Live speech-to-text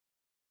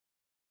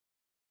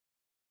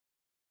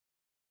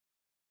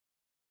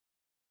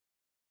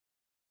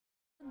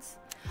words.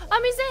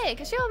 Oh, Musaic,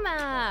 a show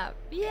map.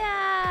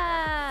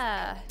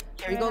 Yeah.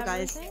 Here you go,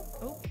 guys.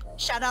 Oh.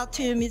 Shout out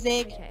to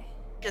Musaic. Okay.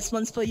 This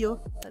one's for you.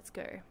 Let's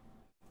go.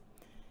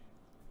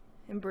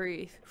 And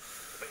breathe.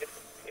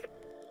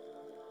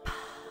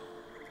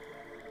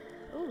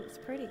 Oh, it's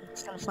pretty.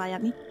 It's gonna fly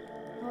at me.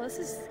 Oh, this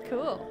is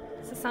cool.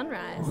 It's a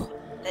sunrise. Oh,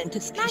 the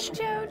anticipation.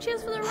 Nacho,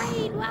 cheers for the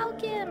raid.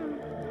 Welcome.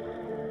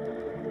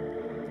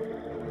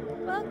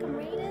 Welcome,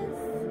 raiders.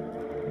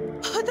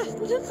 Oh, the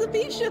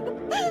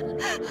anticipation.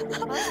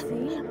 Let's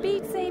see.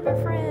 Beat Saber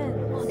friends.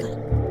 Oh, God.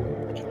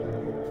 Okay.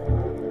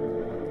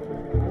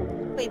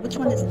 Wait, which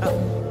one is... Oh.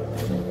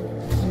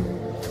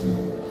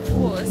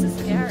 Whoa, this is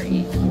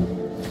scary.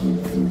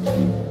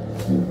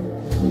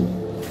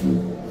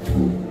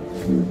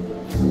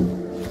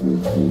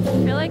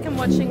 I feel like I'm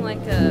watching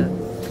like a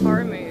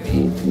horror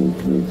movie.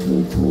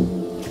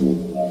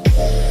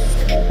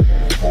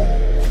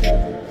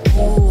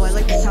 Oh, I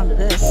like the sound of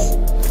this.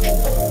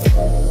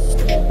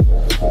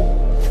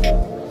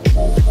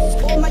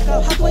 Oh my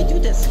god, how do I do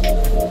this?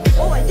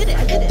 Oh, I did it,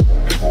 I did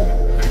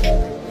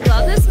it.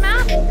 Love this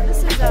map.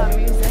 This is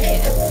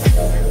Musaic.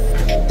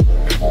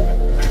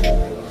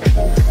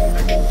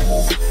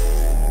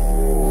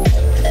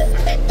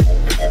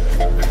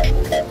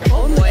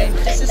 Oh boy,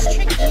 this is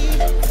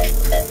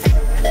tricky.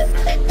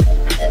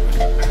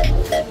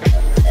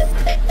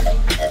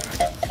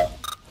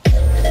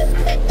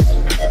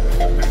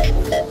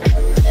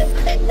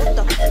 What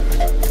the?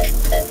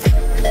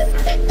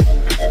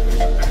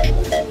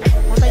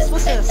 Was I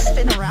supposed to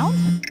spin around?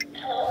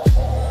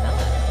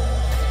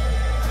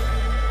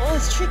 Oh,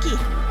 it's tricky.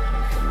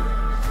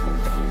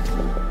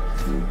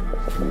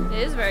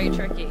 it is very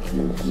tricky.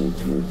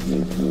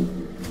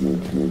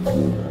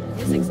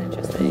 Music's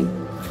interesting.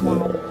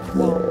 Wow,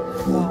 wow,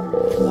 wow,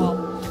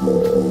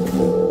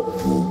 wow.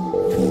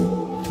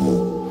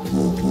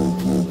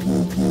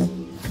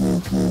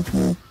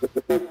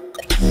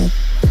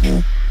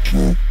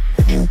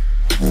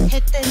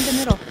 Hit in the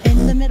middle,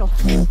 in the middle.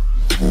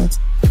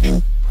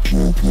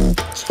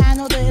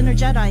 Channel the inner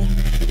Jedi.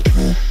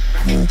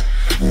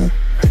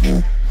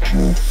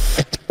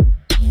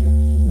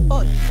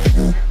 Oh.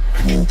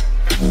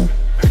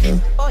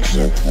 Oh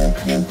shit.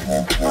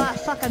 Ah,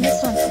 fuck, I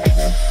missed one.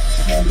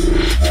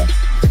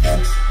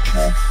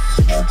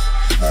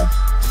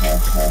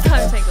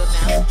 I'm tangled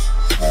now.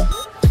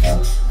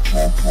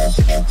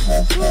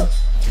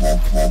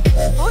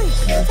 Oi!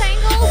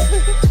 Tangled!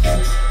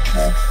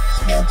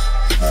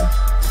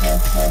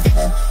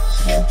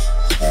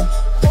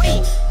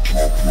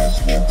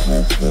 Oi!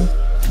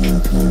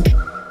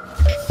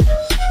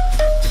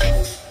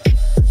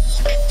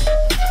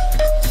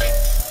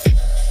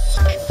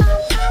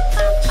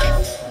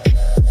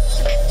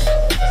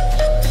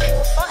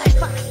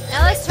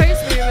 LS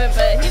toast movement,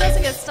 but he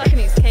doesn't get stuck in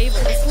his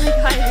cables like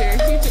I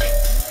do.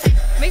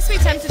 Makes me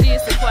tempted to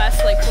use the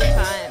quest like full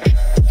time.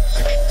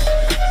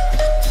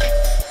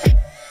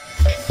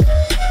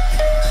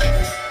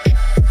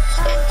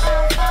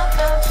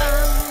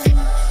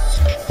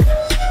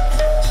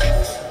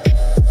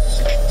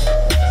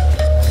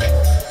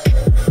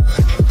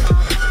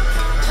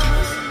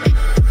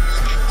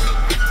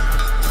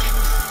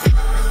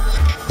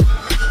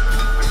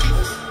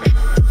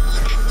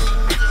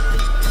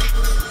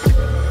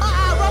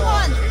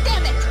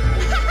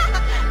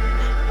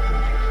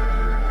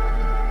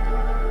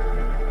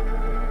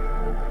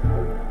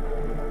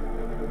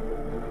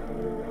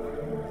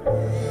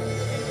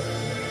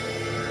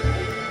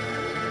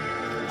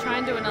 Try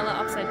and do another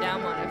upside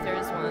down one if there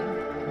is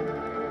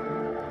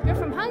one. You're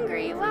from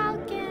Hungary,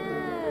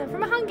 welcome!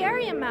 From a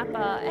Hungarian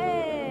mapper,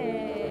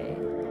 hey!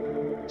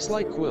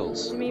 Slight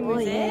Quills You mean Oh,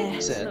 music? yeah.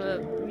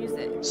 said,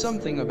 Music.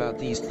 something about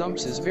these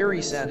thumps is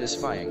very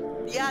satisfying.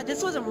 Yeah,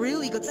 this was a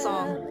really good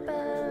song.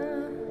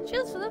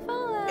 Cheers for the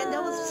follow! And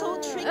that was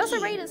so tricky. I also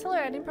rated Hiller,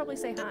 I didn't probably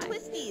say The hi.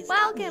 twisties.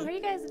 Welcome, how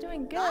you guys are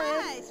doing good?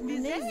 Nice,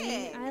 music.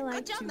 Naysy, I like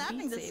Good job to mapping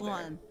beat this Saber.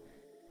 one.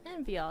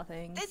 And VR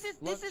things. This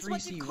is Love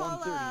what you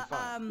call a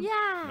 3C135.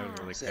 Yeah!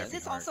 really Is cares.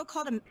 this also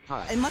called a?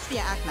 Hi. It must be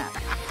an act map.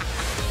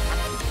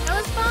 That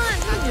was fun!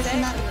 Not just a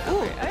Music. map. I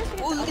always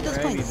forget Ooh, to look at those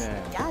Alrighty points.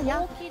 then. Yeah,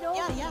 yeah. Okie dokie.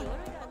 Yeah, yeah.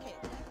 Okay.